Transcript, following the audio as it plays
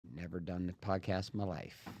never done a podcast in my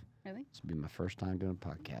life. Really? This will be my first time doing a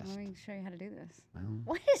podcast. Let me show you how to do this. Well,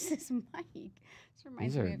 What is this mic? This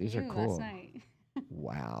reminds me of these you are cool. last night.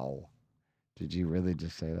 Wow. Did you really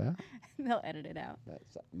just say that? They'll edit it out. That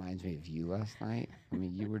reminds me of you last night. I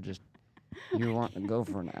mean, you were wanting to go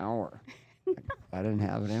for an hour. I didn't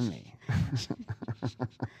have it in me.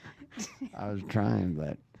 I was trying,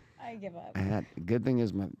 but I give up. Good thing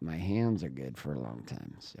is my hands are good for a long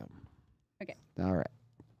time. So. Okay. All right.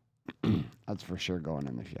 That's for sure going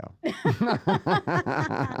in the show.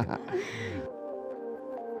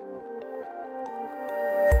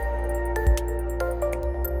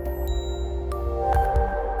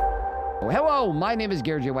 Hello, my name is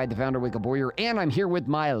Garrett J. White, the founder of Wake Up Warrior, and I'm here with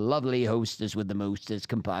my lovely hostess with the mostest,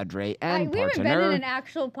 compadre and We haven't partner. been in an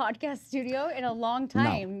actual podcast studio in a long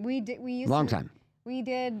time. No. We used Long to, time. We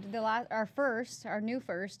did our new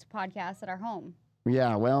first podcast at our home.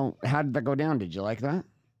 Yeah, well, how did that go down? Did you like that?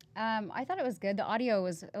 I thought it was good. The audio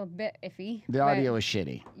was a bit iffy. The audio is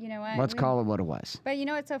shitty. You know what? Let's call it what it was. But you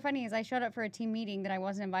know what's so funny is I showed up for a team meeting that I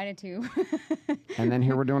wasn't invited to. And then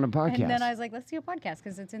here we're doing a podcast. And then I was like, let's do a podcast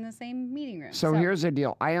because it's in the same meeting room. So here's the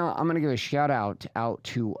deal. I'm going to give a shout out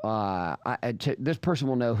to this person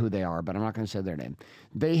will know who they are, but I'm not going to say their name.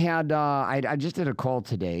 They had I just did a call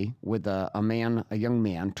today with a young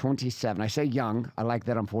man, 27. I say young. I like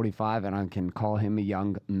that I'm 45 and I can call him a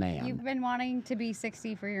young man. You've been wanting to be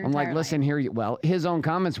 60 for your I'm entire like, listen life. here. Well, his own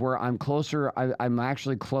comments were, I'm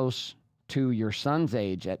actually close to your son's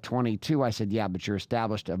age at 22. I said, yeah, but you're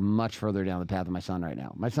established much further down the path than my son right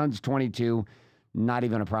now. My son's 22, not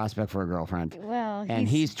even a prospect for a girlfriend. Well, and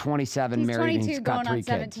he's 27, married, and he's got 3 going on kids.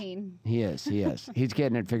 17. He is. He's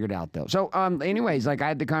getting it figured out, though. So, anyways, like I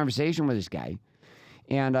had the conversation with this guy,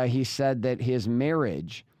 and he said that his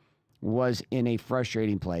marriage was in a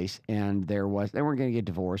frustrating place, and they weren't going to get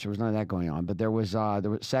divorced. There was none of that going on, but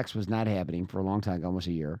sex was not happening for a long time, almost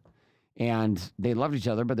a year. And they loved each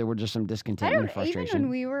other, but there were just some discontentment and frustration. Even when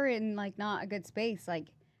we were in like not a good space, like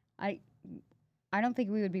I don't think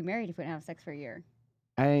we would be married if we didn't have sex for a year.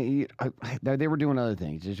 They were doing other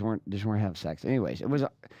things. Just weren't having sex. Anyways,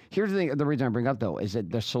 here's the thing. The reason I bring up though is that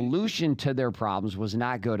the solution to their problems was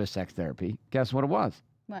not go to sex therapy. Guess what it was?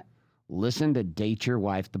 What? Listen to Date Your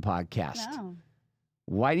Wife, the podcast. No.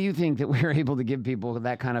 Why do you think that we're able to give people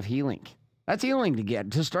that kind of healing? That's healing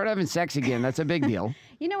to start having sex again. That's a big deal.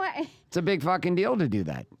 You know what? It's a big fucking deal to do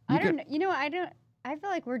that. I feel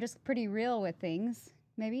like we're just pretty real with things.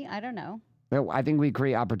 Maybe. I don't know. Well, I think we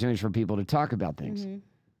create opportunities for people to talk about things. Mm-hmm.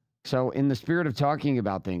 So in the spirit of talking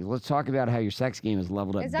about things, let's talk about how your sex game is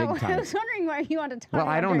leveled up big time. I was wondering why you want to talk about.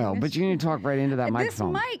 Well, I don't know, but you need to talk right into that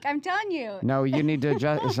microphone. This mic, I'm telling you. No, you need to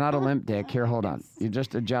adjust. It's not a limp dick. Here, hold on. You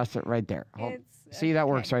just adjust it right there. See, that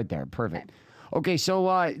works right there. Perfect. Okay, so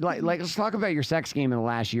let's talk about your sex game in the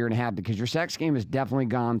last year and a half, because your sex game has definitely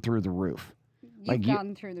gone through the roof. You've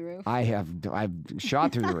gone through the roof. I've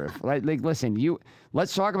shot through the roof. Listen,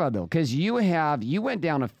 let's talk about it though, because you went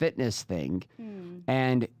down a fitness thing,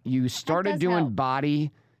 and you started doing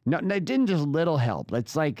body. No, it didn't just little help.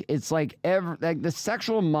 It's like the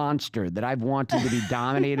sexual monster that I've wanted to be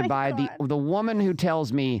dominated by. The woman who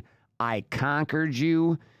tells me I conquered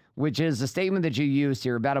you, which is the statement that you used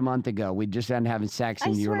here about a month ago. We just ended having sex,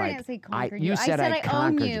 and you were like, you said I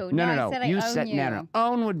conquered you. No. You said no.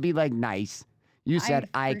 Own would be like nice. You said,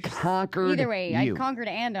 I conquered you. Either way, I conquered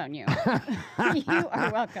and own you. You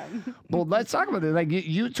are welcome. Well, let's talk about this. Like,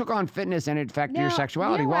 you took on fitness and it affected your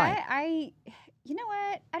sexuality. Why? You know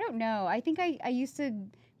what? I don't know. I think I used to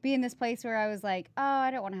be in this place where I was like, oh, I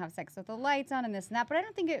don't want to have sex with the lights on and this and that. But I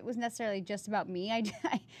don't think it was necessarily just about me.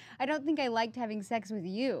 I don't think I liked having sex with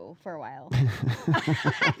you for a while.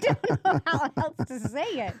 I don't know how else to say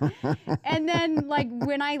it. And then, like,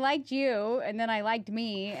 when I liked you, and then I liked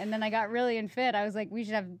me, and then I got really unfit, I was like, we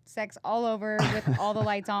should have sex all over with all the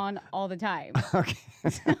lights on all the time. Okay.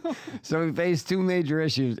 So we face 2 major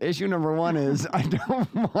issues. Issue number 1 is I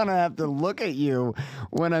don't want to have to look at you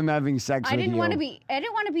when I'm having sex with you. I didn't want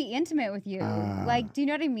to be intimate with you. Like, do you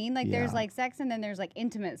know what I mean? Like, there's like sex and then there's like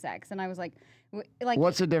intimate sex. And I was like,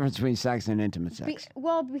 what's the difference between sex and intimate sex?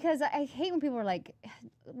 Because I hate when people are like,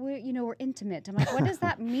 we're intimate. I'm like, what does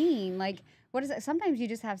that mean? Like, what is it? Sometimes you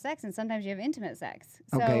just have sex and sometimes you have intimate sex.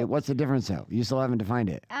 So, okay, what's the difference though? You still haven't defined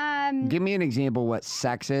it. Give me an example what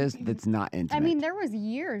sex is that's not intimate. I mean, there was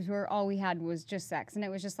years where all we had was just sex, and it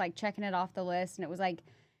was just like checking it off the list, and it was like,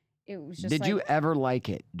 Did you ever like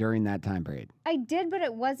it during that time period? I did, but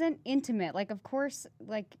it wasn't intimate. Like, of course,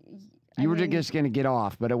 like... You were just going to get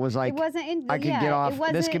off, but it was like... It wasn't... I could get off.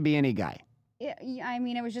 This could be any guy. I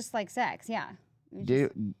mean, it was just like sex, yeah.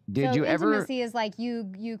 Did you ever? Intimacy is like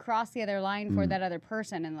you cross the other line for that other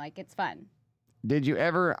person, and like it's fun. Did you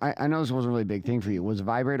ever? I know this wasn't really a big thing for you. Was a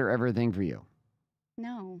vibrator ever a thing for you?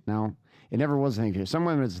 No. No, it never was a thing for you. Some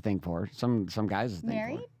women it's a thing for. Some guys it's a thing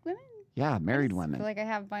Married for. women? Yeah, married I women. feel like I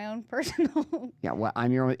have my own personal. Yeah, well,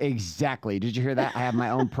 I'm your own. Exactly. Did you hear that? I have my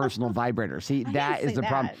own personal vibrator. See, that is the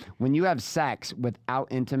problem. When you have sex without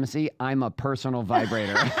intimacy, I'm a personal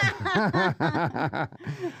vibrator.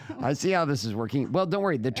 I see how this is working. Well, don't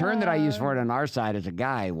worry. The term that I use for it on our side as a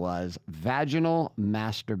guy was vaginal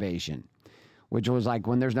masturbation, which was like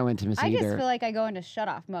when there's no intimacy. I just feel like I go into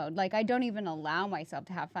shut-off mode. Like, I don't even allow myself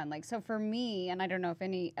to have fun. Like, so for me, and I don't know if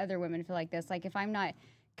any other women feel like this, like, if I'm not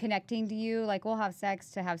connecting to you, like, we'll have sex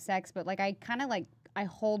to have sex, but, like, I kind of, like, I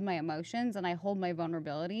hold my emotions and I hold my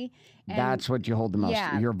vulnerability. And that's what you hold the most,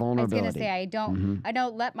 your vulnerability. I was going to say, I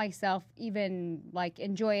don't let myself even, like,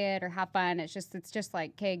 enjoy it or have fun. It's just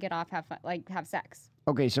like, okay, get off, have fun, like, have sex.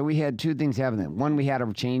 Okay, so we had two things happen then. One, we had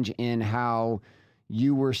a change in how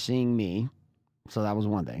you were seeing me. So that was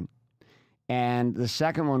one thing. And the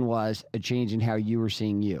second one was a change in how you were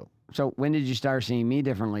seeing you. So when did you start seeing me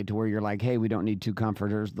differently to where you're like, hey, we don't need two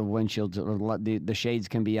comforters. The windshields, the shades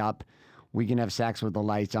can be up. We can have sex with the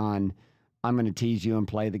lights on. I'm going to tease you and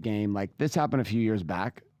play the game. Like, this happened a few years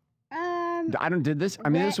back. Did this? I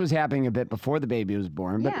mean, this was happening a bit before the baby was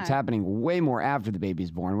born, but it's happening way more after the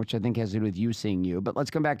baby's born, which I think has to do with you seeing you. But let's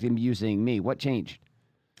come back to you seeing me. What changed?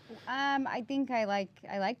 I think I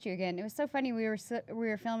liked you again. It was so funny. We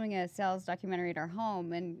were filming a sales documentary at our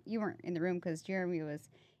home, and you weren't in the room because Jeremy was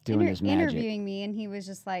doing his magic, interviewing me, and he was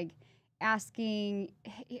just like asking.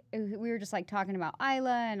 We were just like talking about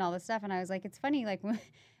Isla and all this stuff, and I was like, it's funny. Like when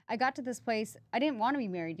I got to this place, I didn't want to be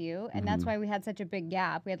married to you, and that's why we had such a big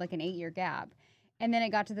gap. We had like an 8-year gap, and then it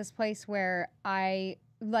got to this place where I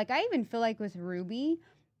even feel like with Ruby.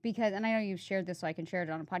 Because, and I know you've shared this, so I can share it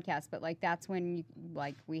on a podcast, but, like, that's when,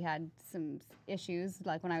 we had some issues,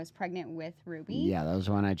 like, when I was pregnant with Ruby. Yeah, that was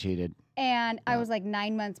when I cheated. And I was, like,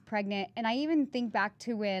 9 months pregnant. And I even think back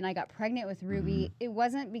to when I got pregnant with Ruby. It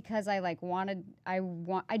wasn't because I, like, I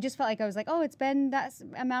just felt like I was like, oh, it's been that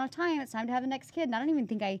amount of time. It's time to have the next kid. And I don't even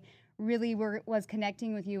think I really was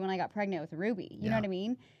connecting with you when I got pregnant with Ruby. You know what I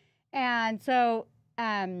mean? And so...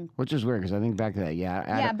 which is weird because I think back to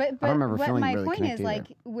that. But I don't remember feeling really my point is, either.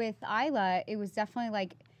 like, with Isla, it was definitely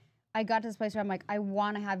like I got to this place where I'm like, I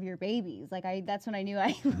want to have your babies. Like, that's when I knew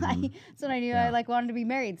I like wanted to be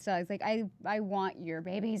married. So I was like, I want your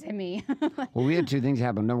babies in me. Well, we had two things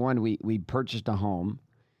happen. Number one, we purchased a home,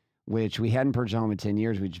 which we hadn't purchased a home in 10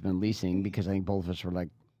 years. We'd just been leasing because I think both of us were like,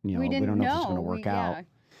 we don't know if it's going to work out. Yeah.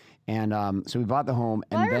 And so we bought the home,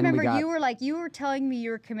 and I then remember you were telling me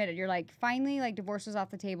you were committed. You're like, finally, like, divorce was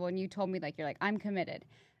off the table, and you told me, like, you're like, I'm committed.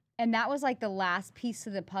 And that was like the last piece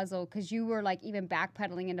of the puzzle because you were like even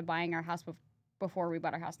backpedaling into buying our house before we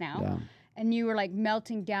bought our house now. Yeah. And you were like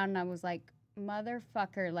melting down, and I was like,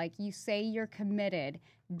 motherfucker, like, you say you're committed.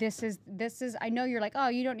 This is I know you're like, oh,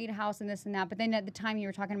 you don't need a house and this and that, but then at the time you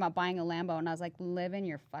were talking about buying a Lambo, and I was like, live in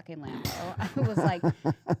your fucking Lambo. I was like,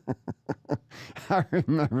 I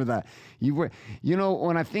remember that. You were,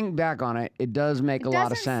 when I think back on it, it does make a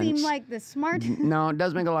lot of sense. It doesn't seem like the smart. No, it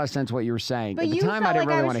does make a lot of sense what you were saying. But at the you time, felt I didn't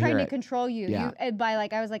like really I want was to hear trying it. to control you. Yeah.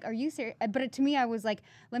 I was like, are you serious? But to me, I was like,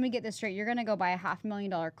 let me get this straight. You're gonna go buy a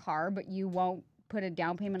 $500,000 car, but you won't put a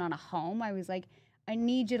down payment on a home. I was like, I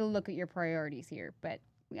need you to look at your priorities here. But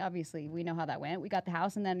obviously, we know how that went. We got the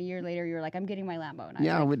house, and then a year later, you were like, I'm getting my Lambo.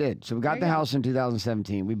 And we did. So we got the house in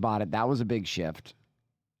 2017. We bought it. That was a big shift.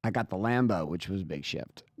 I got the Lambo, which was a big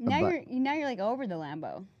shift. Now you're like over the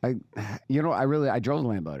Lambo. I drove the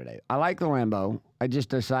Lambo today. I like the Lambo. I just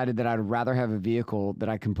decided that I'd rather have a vehicle that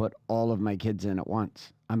I can put all of my kids in at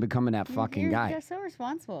once. I'm becoming that fucking guy. You're so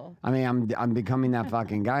responsible. I mean, I'm becoming that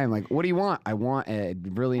fucking guy. I'm like, what do you want? I want a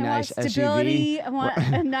really nice stability, SUV. I want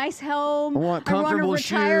a nice home. I want comfortable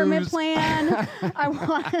shoes. I want a retirement plan.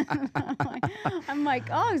 I'm like,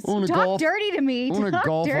 oh, talk dirty to me. I want to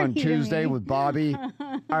golf on to Tuesday me. with Bobby.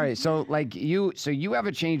 All right, so like you have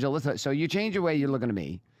a change. So you change the way you're looking at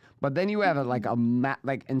me, but then you have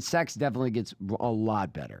and sex definitely gets a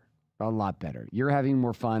lot better. A lot better. You're having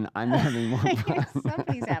more fun. I'm having more fun.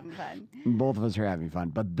 Somebody's having fun. Both of us are having fun.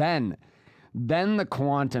 But then the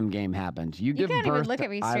quantum game happens. You give can't birth even look at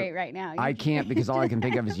me straight right now. I can't because all I can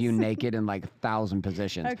think of is you naked in like 1,000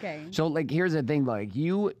 positions. Okay. So like here's the thing, like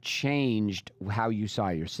you changed how you saw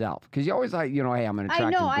yourself. Because you always thought, hey, I'm an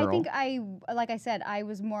attractive girl. I think like I said, I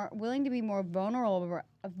was more willing to be more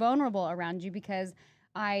vulnerable around you because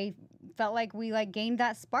I felt like we like gained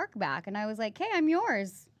that spark back, and I was like, hey, I'm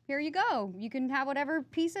yours. here you go. You can have whatever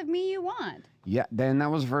piece of me you want. Yeah, then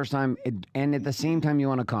that was the first time. And at the same time, you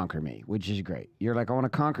want to conquer me, which is great. You're like, I want to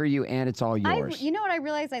conquer you, and it's all yours. You know what I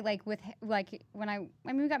realized? I like when I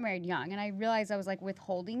mean, we got married young, and I realized I was like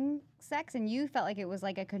withholding sex, and you felt like it was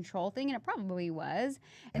like a control thing, and it probably was.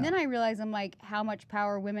 And then I realized I'm like how much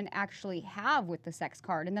power women actually have with the sex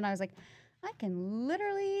card, and then I was like, I could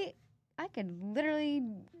literally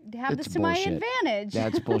have this to my advantage.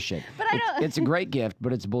 That's bullshit. But I don't. It's a great gift,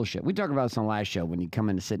 but it's bullshit. We talked about this on the last show when you come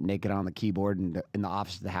in to sit naked on the keyboard in the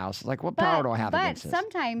office of the house. It's like, what power do I have against this?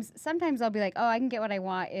 But sometimes I'll be like, oh, I can get what I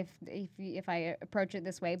want if I approach it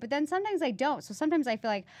this way. But then sometimes I don't. So sometimes I feel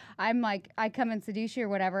like I'm like, I come and seduce you or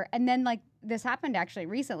whatever, and then like this happened actually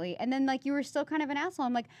recently, and then like you were still kind of an asshole.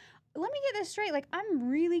 I'm like, let me get this straight. Like, I'm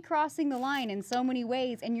really crossing the line in so many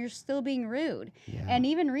ways, and you're still being rude. Yeah. And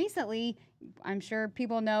even recently, I'm sure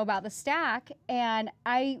people know about the stack, and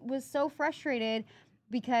I was so frustrated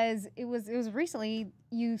because it was recently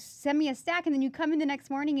you send me a stack, and then you come in the next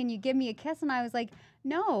morning and you give me a kiss, and I was like,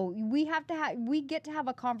 no, we get to have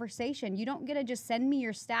a conversation. You don't get to just send me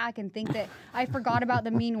your stack and think that I forgot about the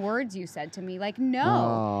mean words you said to me. Like, no.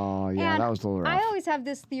 Oh, yeah, and that was a little rough. I always have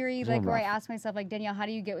this theory, like, where I ask myself, like, Danielle, how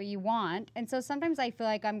do you get what you want? And so sometimes I feel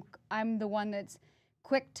like I'm the one that's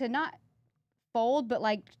quick to not fold, but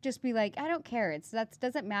like just be like, I don't care. That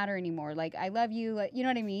doesn't matter anymore. Like, I love you. Like, you know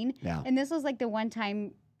what I mean? Yeah. And this was like the one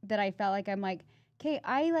time that I felt like I'm like, okay,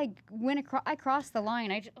 I like I crossed the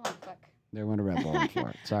line. Oh fuck. There went a Red Bull on the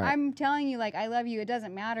floor. Sorry. I'm telling you, like, I love you. It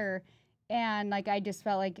doesn't matter. And like, I just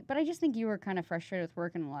felt like, but I just think you were kind of frustrated with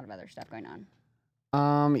work and a lot of other stuff going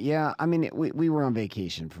on. Yeah. I mean, we were on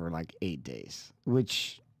vacation for like 8 days,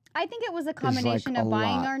 which I think it was a combination of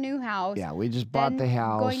buying our new house. Yeah, we just bought the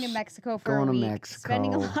house. Going to Mexico for a week.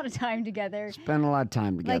 Spending a lot of time together. Spend a lot of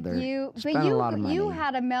time together. Like a lot of money. You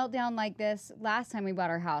had a meltdown like this last time we bought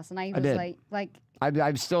our house, and I was like,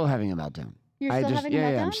 I'm still having a meltdown. You're still having a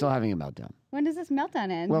meltdown? Yeah, I'm still having a meltdown. When does this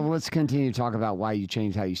meltdown end? Well, let's continue to talk about why you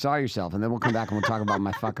changed how you saw yourself, and then we'll come back and we'll talk about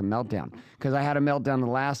my fucking meltdown. Because I had a meltdown the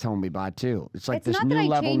last home we bought, too. It's like this new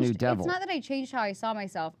level, new devil. It's not that I changed how I saw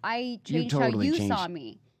myself. I changed how you saw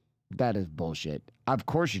me. That is bullshit. Of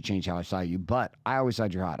course you changed how I saw you, but I always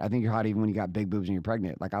thought you're hot. I think you're hot even when you got big boobs and you're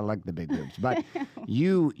pregnant. Like, I like the big boobs. But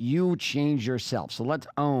you changed yourself. So let's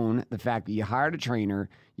own the fact that you hired a trainer,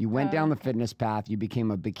 you went down the fitness path, you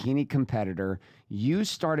became a bikini competitor, you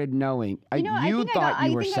started knowing, you thought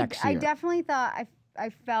you were sexier. I definitely thought I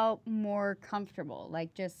felt more comfortable.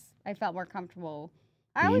 Like, I felt more comfortable.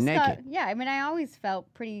 I always thought, I mean, I always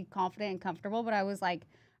felt pretty confident and comfortable, but I was like,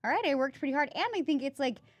 all right, I worked pretty hard. And I think it's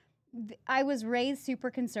like, I was raised super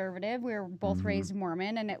conservative. We were both raised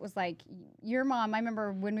Mormon, and it was like your mom. I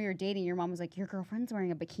remember when we were dating, your mom was like, "Your girlfriend's wearing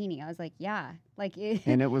a bikini." I was like, "Yeah," like.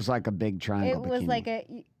 And it was like a big triangle. It was like a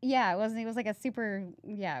It wasn't. It was like a super.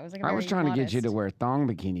 Yeah, it was like. I was trying to get you to wear thong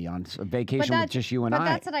bikini on a vacation with just you and I. But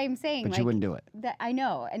that's what I'm saying. But you wouldn't do it. I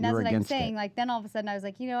know, and that's what I'm saying. Like, then all of a sudden, I was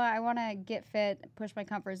like, I want to get fit, push my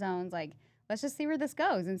comfort zones. Like, let's just see where this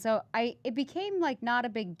goes. And so it became like not a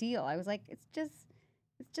big deal. I was like, it's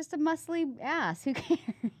just a muscly ass. Who cares?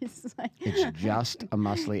 It's just a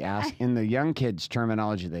muscly ass. In the young kids'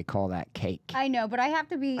 terminology, they call that cake. I know, but I have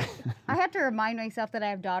to remind myself that I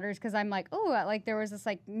have daughters, because I'm like, like there was this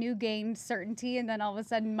like new gained certainty, and then all of a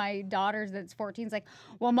sudden my daughter that's 14 is like,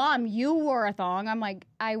 well, Mom, you wore a thong. I'm like,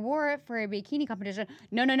 I wore it for a bikini competition.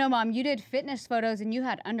 No, Mom, you did fitness photos and you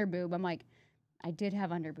had underboob. I'm like, I did have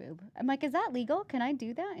underboob. I'm like, is that legal? Can I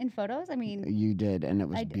do that in photos? I mean, you did, and it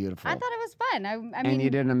was beautiful. I thought it was fun. I mean, and you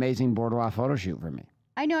did an amazing boudoir photo shoot for me.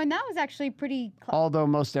 I know, and that was actually pretty. Although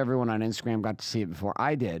most everyone on Instagram got to see it before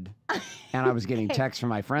I did, and I was getting texts from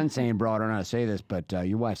my friends saying, "Bro, I don't know how to say this, but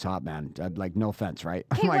your wife's hot, man." Like, no offense, right?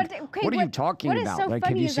 I'm like, what are you talking about? So like,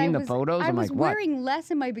 have you seen the photos? I'm like, what? I was wearing less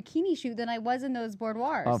in my bikini shoot than I was in those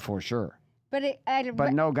boudoirs. Oh, for sure.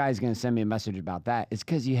 But no guy's going to send me a message about that. It's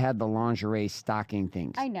because you had the lingerie stocking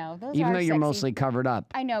things. I know. Even though you're sexy. mostly covered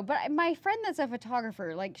up. I know. But my friend that's a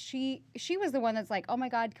photographer, like she was the one that's like, oh my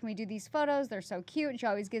God, can we do these photos? They're so cute. And she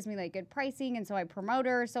always gives me like good pricing. And so I promote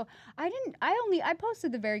her. So I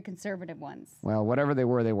posted the very conservative ones. Well, whatever they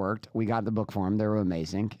were, they worked. We got the book for them. They were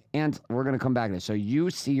amazing. And we're going to come back to this. So you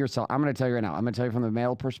see yourself, I'm going to tell you right now, I'm going to tell you from the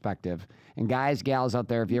male perspective. And guys, gals out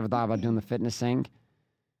there, if you ever thought about doing the fitness thing,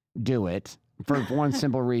 do it. For one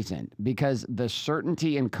simple reason, because the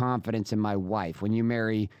certainty and confidence in my wife, when you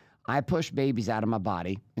marry, I push babies out of my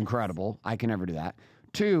body. Incredible. I can never do that.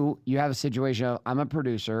 2, you have a situation of I'm a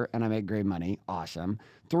producer and I make great money. Awesome.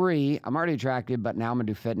 3, I'm already attractive, but now I'm going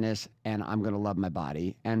to do fitness and I'm going to love my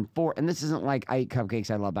body. And 4, and this isn't like I eat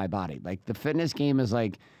cupcakes, I love my body. Like the fitness game is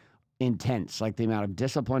like, intense, like the amount of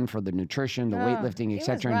discipline for the nutrition, the weightlifting,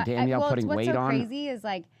 etc. And Well, Danielle putting what's weight so on. crazy is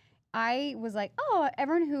like, I was like, oh,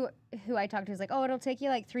 everyone who I talked to was like, oh, it'll take you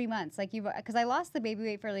like 3 months, like because I lost the baby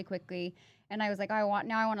weight fairly quickly, and I was like, I want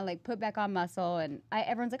to like put back on muscle, and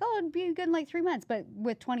everyone's like, oh, it'd be good in like 3 months, but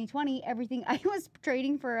with 2020, everything I was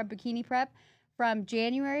training for a bikini prep from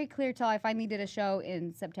January clear till I finally did a show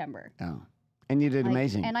in September. Oh, and you did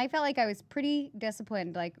amazing. And I felt like I was pretty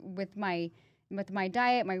disciplined, like with my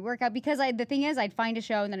diet, my workout, because the thing is, I'd find a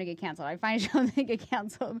show and then I'd get canceled. I'd find a show and then I'd get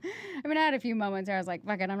canceled. I mean, I had a few moments where I was like,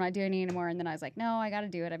 fuck it, I'm not doing it anymore. And then I was like, no, I got to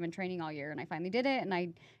do it. I've been training all year, and I finally did it, and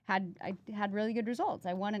I had really good results.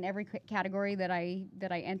 I won in every category that I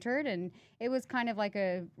entered, and it was kind of like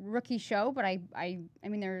a rookie show, but I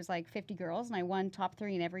mean, there was like 50 girls, and I won top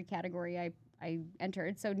 3 in every category I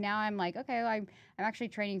entered. So now I'm like, okay, I'm actually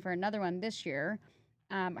training for another one this year.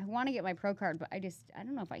 I want to get my pro card, but I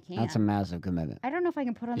don't know if I can. That's a massive commitment. I don't know if I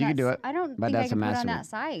can put on You can do it. I don't but think I that's can a put massive on that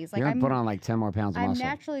size. Like, You're going to put on like 10 more pounds of I'm muscle.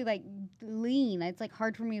 naturally like lean. It's like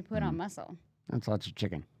hard for me to put on muscle. That's lots of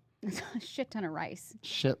chicken. It's a shit ton of rice.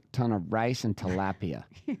 Shit ton of rice and tilapia.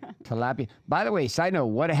 Tilapia. By the way, side note,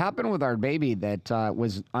 what happened with our baby that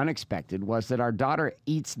was unexpected was that our daughter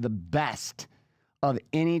eats the best of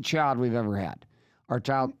any child we've ever had. Our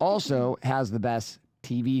child also has the best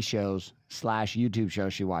TV shows / YouTube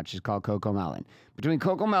shows she watches, called Coco Melon. Between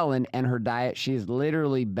Coco Melon and her diet, she is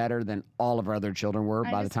literally better than all of our other children were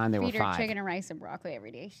by the time they were 5. I feed her chicken and rice and broccoli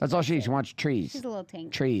every day. That's all she eats. She wants trees. She's a little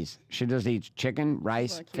tank. Trees. She just eats chicken,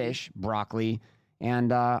 rice, fish, broccoli,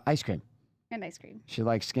 and ice cream. And ice cream. She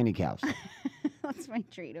likes skinny cows. That's my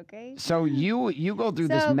treat, okay? So you go through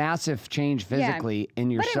this massive change physically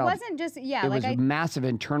in yourself. But it wasn't just, It was a massive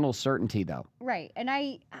internal certainty, though. Right. And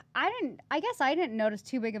I guess I didn't notice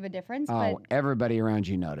too big of a difference. Oh, but everybody around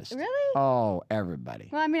you noticed. Really? Oh, everybody.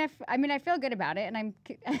 Well, I mean, I feel good about it, and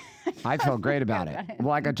I felt great about it. Well,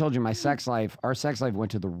 like I told you, our sex life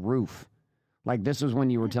went to the roof. Like, this was when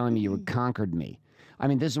you were telling me you had conquered me. I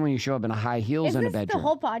mean, this is when you show up in high heels in a bedroom. Is this the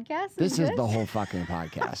whole podcast? This is the whole fucking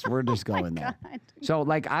podcast. We're just going there. So,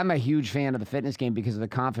 like, I'm a huge fan of the fitness game because of the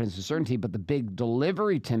confidence and certainty, but the big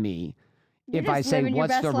delivery to me, if I say,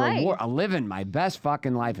 what's the reward? Living my best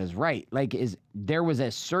fucking life is right. Like, there was a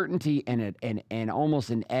certainty and almost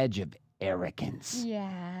an edge of arrogance.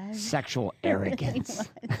 Yeah. Sexual arrogance.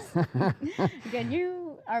 Again,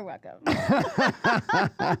 you are welcome.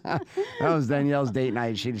 That was Danielle's date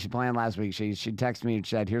night. She planned last week. She texted me and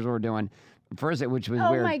said, here's what we're doing. First, which was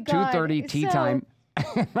weird. 2:30 tea time.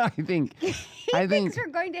 I think we're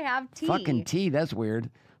going to have tea. Fucking tea. That's weird.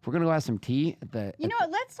 We're going to go have some tea at the... You know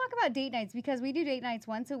what? Let's talk about date nights, because we do date nights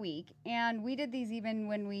once a week, and we did these even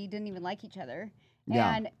when we didn't even like each other.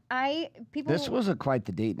 Yeah. And This was quite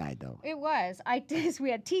the date night, though. It was. We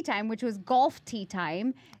had tea time, which was golf tea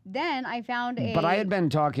time. Then I found But I had been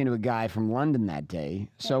talking to a guy from London that day.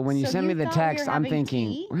 So when you sent me the text, I'm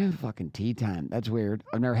thinking, we're having fucking tea time. That's weird.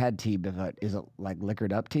 I've never had tea, but is it like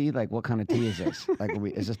liquored up tea? Like, what kind of tea is this? Like,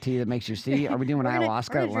 is this tea that makes you see? Are we doing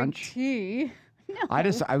ayahuasca at lunch? Tea. No. I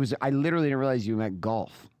literally didn't realize you meant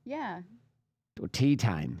golf. Yeah. Tea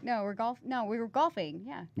time. No, we were golfing.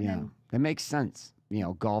 Yeah. Yeah. That makes sense. You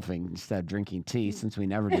know, golfing instead of drinking tea, since we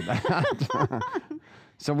never do that.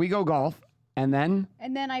 So we go golf, and then?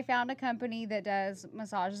 And then I found a company that does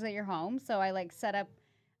massages at your home. So I like set up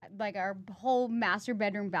like our whole master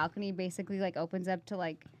bedroom balcony basically like opens up to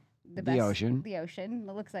like the ocean. The ocean.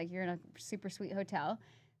 It looks like you're in a super sweet hotel.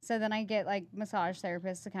 So then I get like massage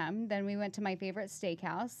therapists to come. Then we went to my favorite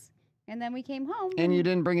steakhouse, and then we came home. And you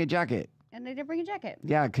didn't bring a jacket. And I didn't bring a jacket.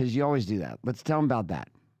 Yeah, because you always do that. Let's tell them about that.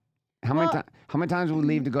 How many times would we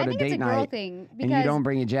leave to go to date night thing, and you don't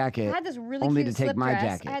bring a jacket? I had this really only cute to take slip my dress.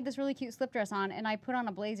 jacket. I had this really cute slip dress on, and I put on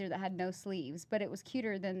a blazer that had no sleeves, but it was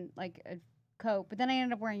cuter than like a coat. But then I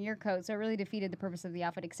ended up wearing your coat, so it really defeated the purpose of the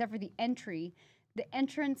outfit, except for the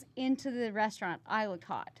entrance into the restaurant. I looked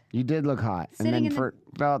hot. You did look hot. And then for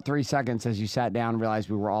about 3 seconds as you sat down, realized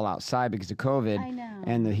we were all outside because of COVID. I know.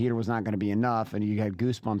 And the heater was not going to be enough, and you had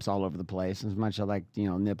goosebumps all over the place. As much as like,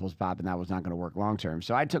 nipples popping, that was not going to work long term.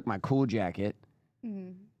 So I took my cool jacket.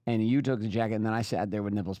 Mm-hmm. And you took the jacket, and then I sat there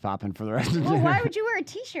with nipples popping for the rest of the dinner. Why would you wear a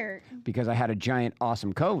T-shirt? Because I had a giant,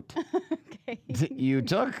 awesome coat. Okay. You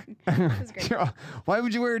took? That's great. Why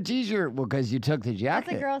would you wear a T-shirt? Well, because you took the jacket.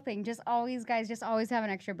 That's a girl thing. Guys just always have an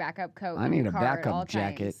extra backup coat. I need a backup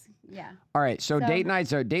jacket. Yeah. All right, so date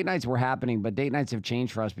nights were happening, but date nights have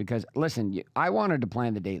changed for us because, listen, I wanted to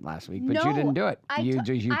plan the date last week, but you didn't do it. You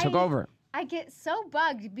took over. I get so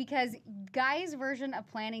bugged because guys' version of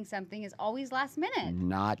planning something is always last minute.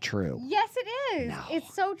 Not true. Yes, it is. No.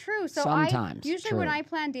 It's so true. So sometimes usually when I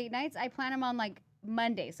plan date nights, I plan them on like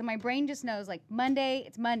Monday. So my brain just knows like Monday,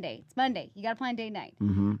 it's Monday. It's Monday. You got to plan date night.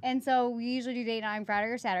 And so we usually do date night on Friday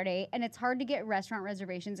or Saturday. And it's hard to get restaurant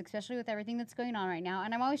reservations, especially with everything that's going on right now.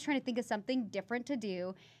 And I'm always trying to think of something different to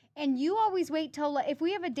do. And you always wait till, if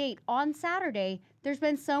we have a date on Saturday, there's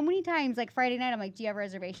been so many times, like Friday night, I'm like, do you have a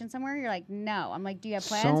reservation somewhere? You're like, no. I'm like, do you have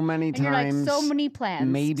plans? So many times. You're like, so many plans.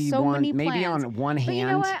 Maybe maybe on one hand. But you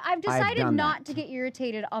know what? I've decided not that. to get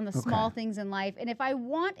irritated on the small things in life. And if I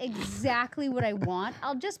want exactly what I want,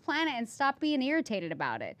 I'll just plan it and stop being irritated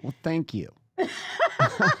about it. Well, thank you. I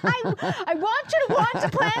want you to want to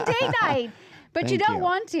plan date night, but you don't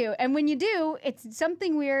want to. And when you do, it's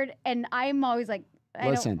something weird. And I'm always like, I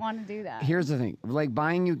don't want to do that. Here's the thing. Like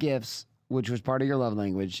buying you gifts, which was part of your love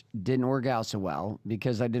language, didn't work out so well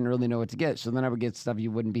because I didn't really know what to get. So then I would get stuff you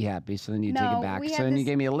wouldn't be happy. So then you take it back. So then you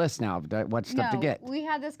gave me a list now of what stuff to get. We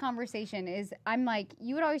had this conversation I'm like,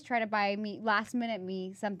 you would always try to buy me, last minute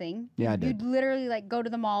me something. Yeah, I did. You'd literally like go to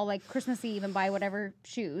the mall like Christmas Eve and buy whatever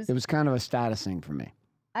shoes. It was kind of a status thing for me.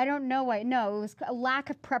 I don't know why. No, it was a lack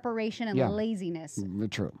of preparation and laziness.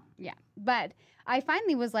 True. Yeah. But I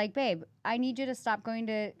finally was like, babe, I need you to stop going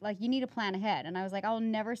to, like, you need to plan ahead. And I was like, I'll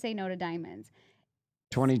never say no to diamonds.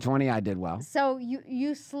 2020, I did well. So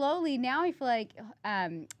you slowly, now I feel like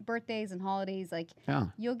birthdays and holidays, like,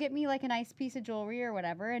 you'll get me like a nice piece of jewelry or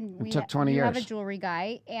whatever. And it took 20 years. have a jewelry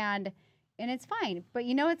guy and it's fine. But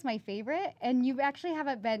you know, it's my favorite. And you actually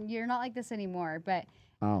haven't been, you're not like this anymore, but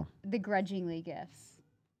the grudgingly gifts.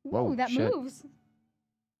 Whoa, ooh, that shit. moves.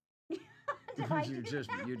 You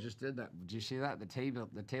just did that. Did you see that? The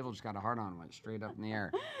table just got a heart on, went straight up in the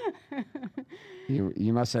air.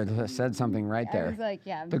 You must have said something right there. I was like,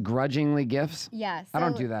 yeah. The grudgingly gifts? Yeah. So I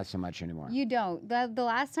don't do that so much anymore. You don't. The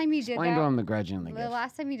last time you did that. Explain to them the grudgingly gifts. The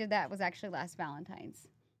last time you did that was actually last Valentine's.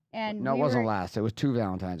 And no, it wasn't last. It was 2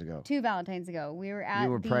 Valentines ago. 2 Valentines ago. We were at You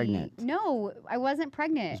were pregnant. No, I wasn't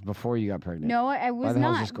pregnant. It was before you got pregnant. No, I was Why the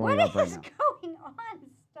not. hell's this going what up right is now? going on?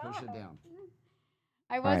 Stop. Push it down.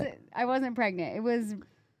 I wasn't pregnant. It was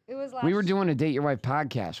last. We were doing a Date Your Wife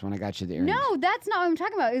podcast when I got you the earrings. No, that's not what I'm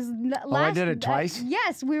talking about. It was last. I did it twice?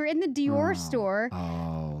 Yes, we were in the Dior store.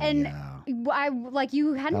 Oh, and yeah. I like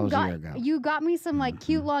you hadn't got me some like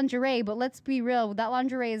cute lingerie, but let's be real, that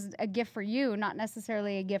lingerie is a gift for you, not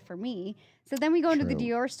necessarily a gift for me. So then we go into the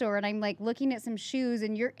Dior store and I'm like looking at some shoes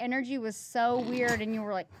and your energy was so weird and you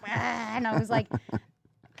were like, ah, and I was like,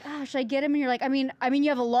 gosh, I get them, and you're like, I mean you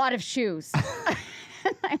have a lot of shoes.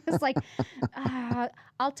 And I was like,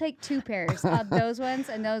 I'll take 2 pairs of those ones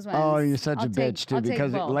and those ones. Oh, you're such a bitch, too,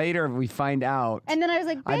 because later we find out. And then I was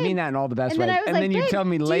like, babe. I mean that in all the best ways. And then you tell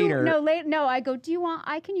me later. No, I go,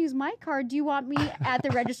 I can use my card. Do you want me at the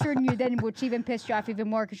register? And you then, which even pissed you off even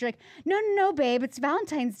more because you're like, no, babe, it's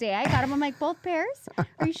Valentine's Day. I got them. I'm like, both pairs? Are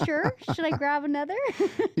you sure? Should I grab another?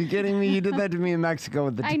 You kidding me? You did that to me in Mexico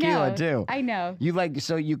with the tequila, too. I know.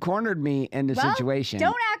 So you cornered me in the situation.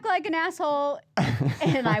 Don't act like an asshole,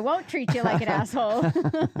 and I won't treat you like an asshole.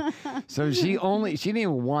 So she didn't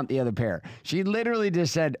even want the other pair. She literally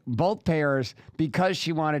just said both pairs because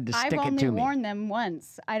she wanted to stick it to me. I've only worn them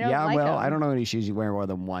once. I don't like them. I don't know any shoes you wear more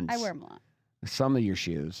than once. I wear them a lot. Some of your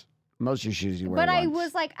shoes. Most of your shoes you wear once. I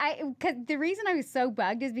was like, cause the reason I was so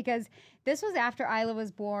bugged is because this was after Isla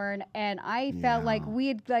was born, and I felt like we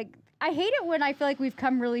had like, I hate it when I feel like we've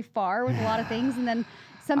come really far with a lot of things, and then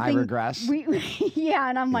something. I regress.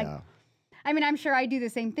 And I'm like, I mean, I'm sure I do the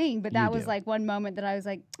same thing, but that was like one moment that I was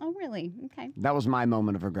like, oh, really? Okay. That was my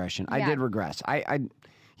moment of regression. I did regress. I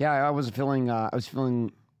was feeling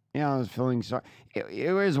sorry.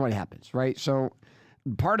 It is what happens, right? So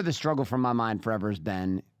part of the struggle from my mind forever has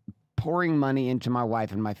been pouring money into my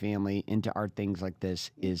wife and my family into art things like this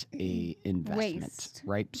is a investment, waste.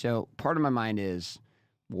 Right? So part of my mind is,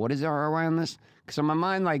 what is the ROI on this? So my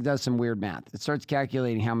mind like does some weird math. It starts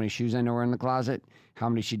calculating how many shoes I know are in the closet, how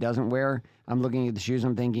many she doesn't wear. I'm looking at the shoes.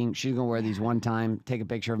 I'm thinking she's gonna wear these one time. Take a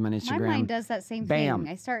picture of them on Instagram. My mind does that same Bam.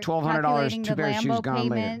 thing. I start $1,200, calculating 2 the pairs of shoes Lambo gone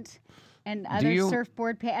payment later. and other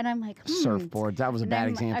surfboard pay, and I'm like, surfboards. That was a bad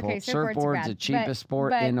example. Okay, surfboards, the cheapest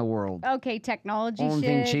sport in the world. Okay, technology. Only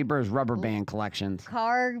thing cheaper is rubber band collections.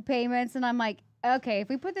 Car payments, and I'm like, okay, if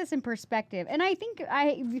we put this in perspective, and I think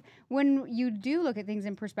when you do look at things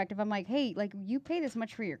in perspective, I'm like, hey, like you pay this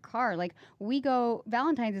much for your car. Like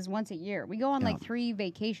Valentine's is once a year. We go on like 3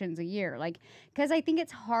 vacations a year. Like, because I think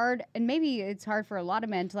it's hard, and maybe it's hard for a lot of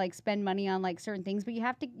men to like spend money on like certain things, but you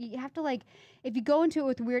have to like, if you go into it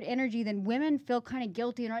with weird energy, then women feel kind of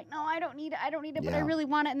guilty and are like, no, I don't need it, but I really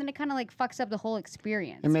want it, and then it kind of like fucks up the whole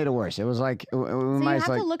experience. It made it worse. It was like, so you have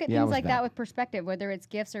to look at things like that with perspective, whether it's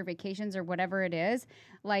gifts or vacations or whatever it is.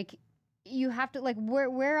 Like, you have to like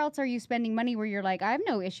where else are you spending money where you're like I have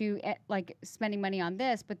no issue at, like spending money on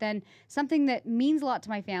this, but then something that means a lot to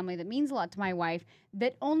my family, that means a lot to my wife,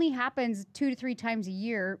 that only happens 2 to 3 times a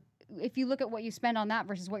year. If you look at what you spend on that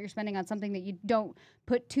versus what you're spending on something that you don't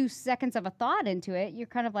put 2 seconds of a thought into it, you're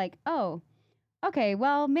kind of like, oh, okay,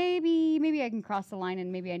 well maybe I can cross the line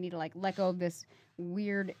and maybe I need to like let go of this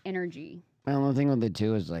weird energy. Well, the thing with it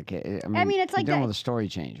too is like, I mean it's like done with a story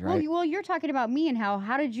change, right? Well, you're talking about me and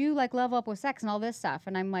how did you like level up with sex and all this stuff?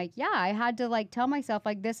 And I'm like, yeah, I had to like tell myself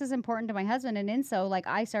like this is important to my husband, and in so like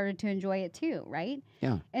I started to enjoy it too, right?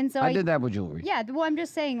 Yeah. And so I did that with jewelry. Yeah. Well, I'm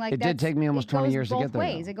just saying like it did take me almost 20 years to get there.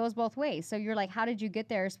 It goes both ways. So you're like, how did you get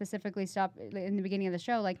there? Specifically, stop in the beginning of the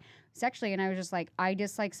show, like sexually, and I was just like, I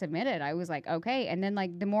just like submitted. I was like, okay, and then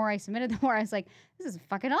like the more I submitted, the more I was like, this is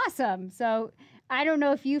fucking awesome. So. I don't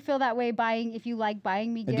know if you feel that way if you like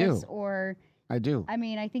buying me gifts or... I do. I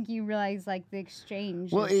mean, I think you realize like the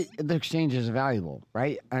exchange. Well, the exchange is valuable,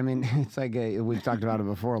 right? I mean, it's like we've talked about it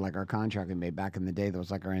before, like our contract we made back in the day that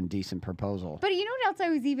was like our indecent proposal. But you know what else I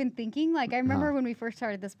was even thinking? Like I remember when we first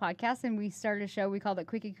started this podcast and we started a show, we called it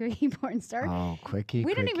Quickie Porn Star. Oh, Quickie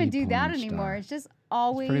We don't even do that anymore. It's just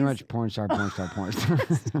always... It's pretty much porn star.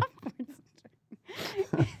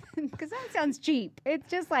 Because that sounds cheap. It's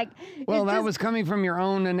just like... Well, that was coming from your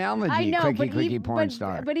own analogy, I know, Quickie porn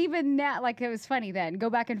star. But even that, like, it was funny then. Go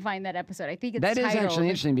back and find that episode. I think it's That titled. is actually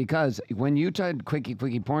interesting because when you typed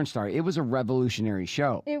Quickie porn star, it was a revolutionary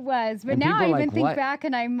show. It was. But and now I even like, think what? back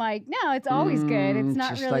and I'm like, no, it's always good. It's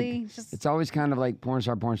not just really... Like, it's always kind of like porn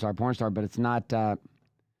star, but it's not...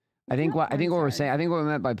 I think what we're saying. I think what we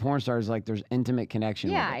meant by porn star is like there's intimate connection.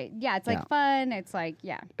 Yeah, with it. yeah. It's like fun. It's like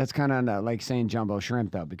That's kind of like saying jumbo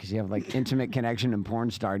shrimp though, because you have like intimate connection and porn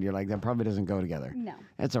star. And you're like that probably doesn't go together. No,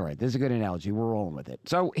 that's all right. This is a good analogy. We're rolling with it.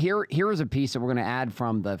 So here is a piece that we're going to add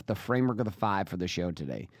from the framework of the 5 for the show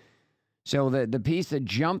today. So the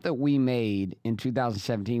jump that we made in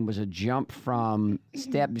 2017 was a jump from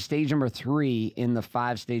stage number 3 in the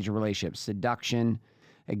 5-stage of relationship: seduction,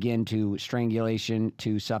 again, to strangulation,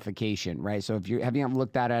 to suffocation, right? So if you haven't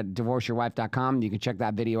looked at divorceyourwife.com, you can check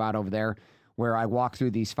that video out over there where I walk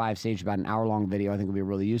through these 5 stages, about an hour-long video. I think will be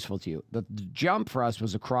really useful to you. The jump for us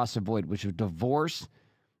was across the void, which was divorce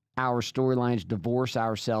our storylines, divorce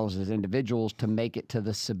ourselves as individuals to make it to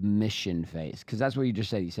the submission phase. Because that's what you just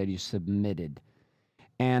said. You said you submitted.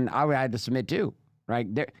 And I had to submit too. Right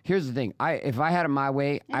here's the thing. If I had it my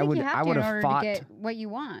way, I would have fought to get what you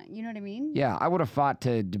want. You know what I mean? Yeah, I would have fought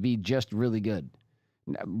to be just really good.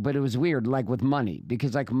 But it was weird, like with money,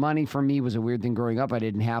 because like money for me was a weird thing growing up. I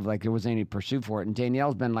didn't have there wasn't any pursuit for it. And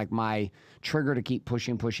Danielle's been like my trigger to keep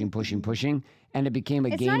pushing, and it became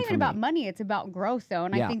a game for me. It's not even about money; it's about growth, though.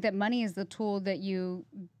 And I think that money is the tool that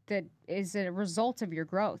is a result of your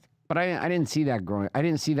growth. But I didn't see that growing. I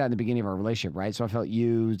didn't see that in the beginning of our relationship, right? So I felt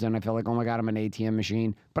used, and I felt like, oh my God, I'm an ATM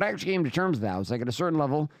machine. But I actually came to terms with that. I was like, at a certain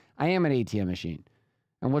level, I am an ATM machine.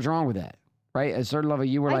 And what's wrong with that, right? At a certain level,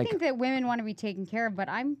 you were I think that women want to be taken care of, but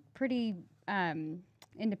I'm pretty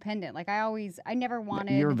independent. Like I never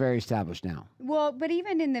wanted... You're very established now. Well, but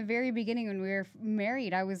even in the very beginning when we were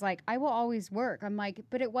married, I was like, I will always work. I'm like,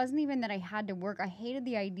 but it wasn't even that I had to work. I hated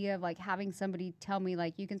the idea of like having somebody tell me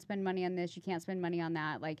like, you can spend money on this, you can't spend money on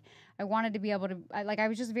that. Like I wanted to be able to, I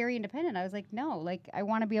was just very independent. I was like, no, like I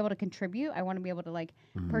want to be able to contribute. I want to be able to like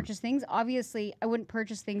purchase things. Obviously I wouldn't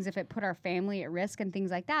purchase things if it put our family at risk and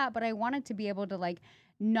things like that. But I wanted to be able to like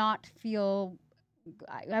not feel...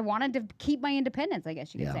 I wanted to keep my independence, I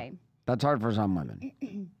guess you could say. That's hard for some women.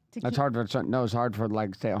 It's hard for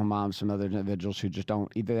like stay-at-home moms, some other individuals who just don't,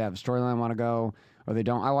 either they have a storyline want to go or they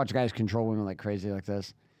don't. I watch guys control women like crazy like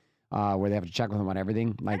this, where they have to check with them on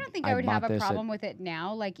everything. Like, I don't think I would have a problem with it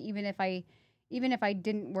now. Like even if I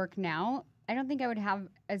didn't work now, I don't think I would have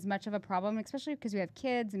as much of a problem, especially because we have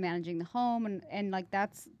kids and managing the home and like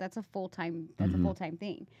that's a full-time a full-time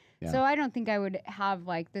thing. Yeah. So I don't think I would have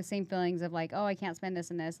like the same feelings of like, oh, I can't spend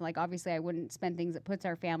this and this. Like obviously I wouldn't spend things that puts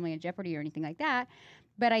our family in jeopardy or anything like that.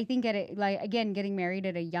 But I think again, getting married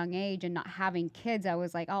at a young age and not having kids, I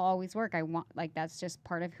was like, I'll always work. I want that's just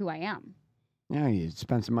part of who I am. Yeah, you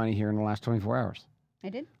spent some money here in the last 24 hours. I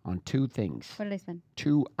did? On 2 things. What did I spend?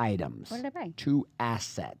 2 items. What did I buy? 2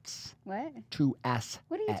 assets. What? 2 assets.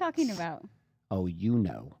 What are you talking about? Oh, you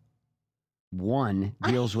know. One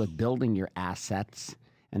deals with building your assets,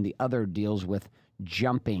 and the other deals with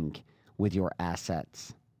jumping with your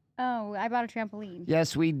assets. Oh, I bought a trampoline.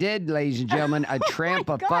 Yes, we did, ladies and gentlemen. A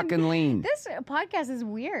fucking lean. This podcast is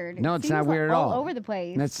weird. No, it's not weird at all. All over the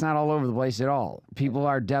place. It's not all over the place at all. People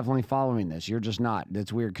are definitely following this. You're just not.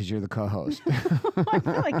 That's weird because you're the co-host. I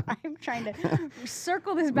feel like I'm trying to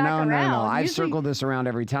circle this back around. No. I've circled this around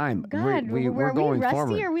every time. God, we're going rusty?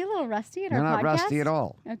 forward. Are we a little rusty at our podcast? We're not rusty at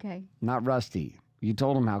all. Okay. Not rusty. You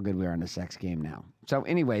told them how good we are in the sex game now. So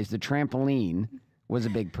anyways, the trampoline was a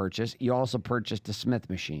big purchase. You also purchased a Smith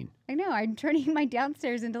machine. I know. I'm turning my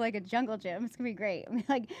downstairs into like a jungle gym. It's going to be great. I'm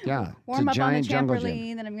like, yeah, warm up on the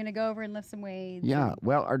trampoline, then I'm going to go over and lift some weights. Yeah.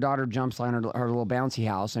 Well, our daughter jumps on her little bouncy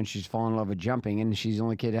house, and she's fallen in love with jumping, and she's the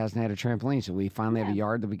only kid that hasn't had a trampoline. So we finally have a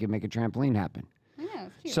yard that we can make a trampoline happen. I know,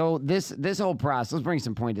 it's cute. So this whole process, let's bring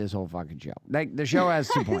some point to this whole fucking show. Like, the show has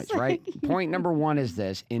 2 points, right? Point number 1 is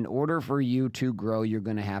this. In order for you to grow, you're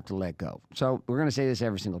going to have to let go. So we're going to say this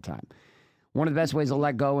every single time. One of the best ways to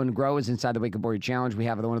let go and grow is inside the Wake Up Warrior Challenge. We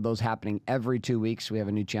have one of those happening every 2 weeks. We have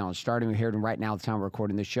a new challenge starting. We're here right now at the time we're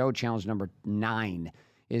recording the show. Challenge number 9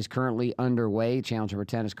 is currently underway. Challenge number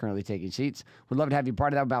 10 is currently taking seats. We'd love to have you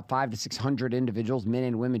part of that. About 500 to 600 individuals, men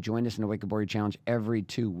and women, join us in the Wake Up Warrior Challenge every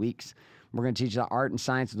 2 weeks. We're going to teach the art and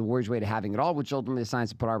science of the warrior's way to having it all, which ultimately is science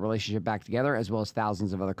to put our relationship back together, as well as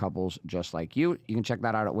thousands of other couples just like you. You can check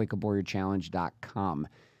that out at wakeupwarriorchallenge.com.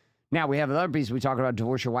 Now, we have another piece we talked about,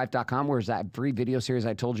 divorceyourwife.com, where is that free video series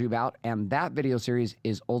I told you about. And that video series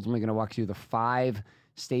is ultimately going to walk you through the 5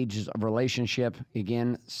 stages of relationship.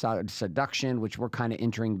 Again, seduction, which we're kind of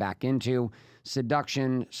entering back into.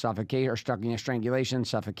 Seduction, strangulation,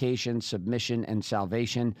 suffocation, submission, and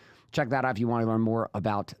salvation. Check that out if you want to learn more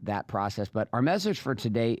about that process. But our message for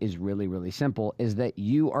today is really, really simple, is that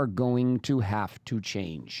you are going to have to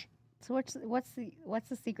change. So what's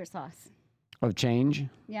the secret sauce? Of change?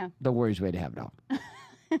 Yeah. The warrior's way to have it all.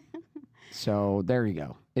 So there you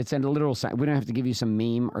go. It's a literal sign. We don't have to give you some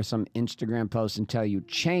meme or some Instagram post and tell you,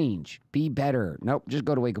 change, be better. Nope, just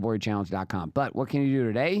go to wakeupwarriorchallenge.com. But what can you do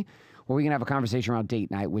today? Well, we can have a conversation around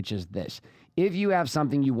date night, which is this. If you have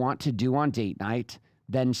something you want to do on date night,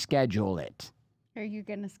 then schedule it. Are you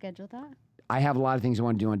going to schedule that? I have a lot of things I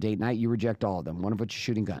want to do on date night. You reject all of them, one of which is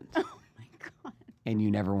shooting guns. Oh, my God. And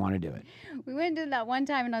you never want to do it. We went and did that one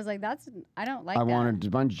time, and I was like, I don't like that. I wanted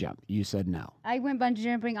to bungee jump. You said no. I went bungee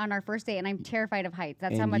jumping on our first date, and I'm terrified of heights.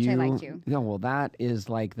 That's how much I liked you. No, well,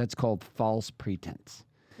 that's called false pretense.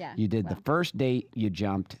 Yeah. You did the first date, you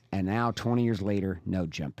jumped, and now 20 years later, no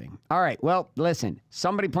jumping. All right, well, listen,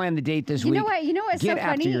 somebody planned the date this week. You know what's Get so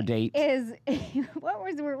funny after your date. Is what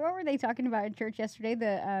were they talking about in church yesterday?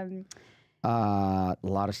 A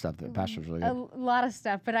lot of stuff. The pastor's really good. A lot of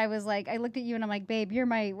stuff, but I was like, I looked at you and I'm like, babe, you're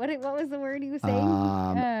my what was the word he was saying?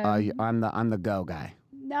 I'm the go guy.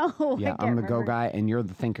 No, yeah, I'm the go guy, and you're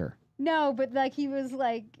the thinker. No, but like he was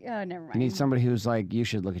like, oh, never mind. You need somebody who's like, you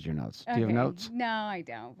should look at your notes. Do you have notes? No, I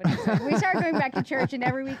don't. But we started going back to church, and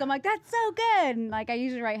every week I'm like, that's so good. And like I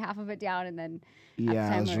usually write half of it down, and then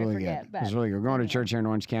yeah, it's really good. It's really good. We're going to church here in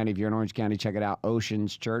Orange County. If you're in Orange County, check it out.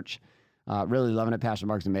 Oceans Church. Really loving it. Pastor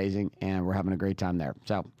Mark's amazing, and we're having a great time there.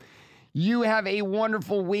 So you have a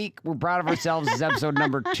wonderful week. We're proud of ourselves. This is episode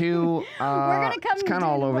number 2. We're gonna come. It's kind of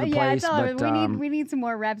all over the place. Yeah, it's all over. But, we need some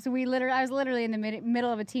more reps. I was literally in the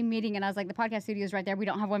middle of a team meeting, and I was like, the podcast studio is right there. We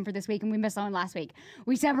don't have one for this week, and we missed one last week.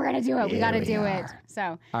 We said we're gonna do it. We got to do it.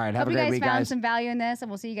 So all right, have a great week, guys. Found guys. some value in this,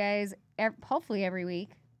 and we'll see you guys hopefully every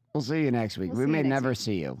week. We'll see you next week. We may never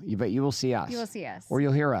see you, but you will see us. You will see us, or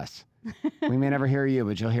you'll hear us. We may never hear you,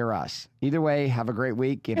 but you'll hear us. Either way, have a great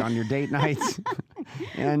week. Get on your date nights.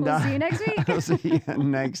 And we'll see you next week. We'll see you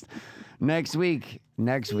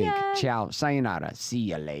next week. Ciao. Sayonara. See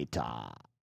you later.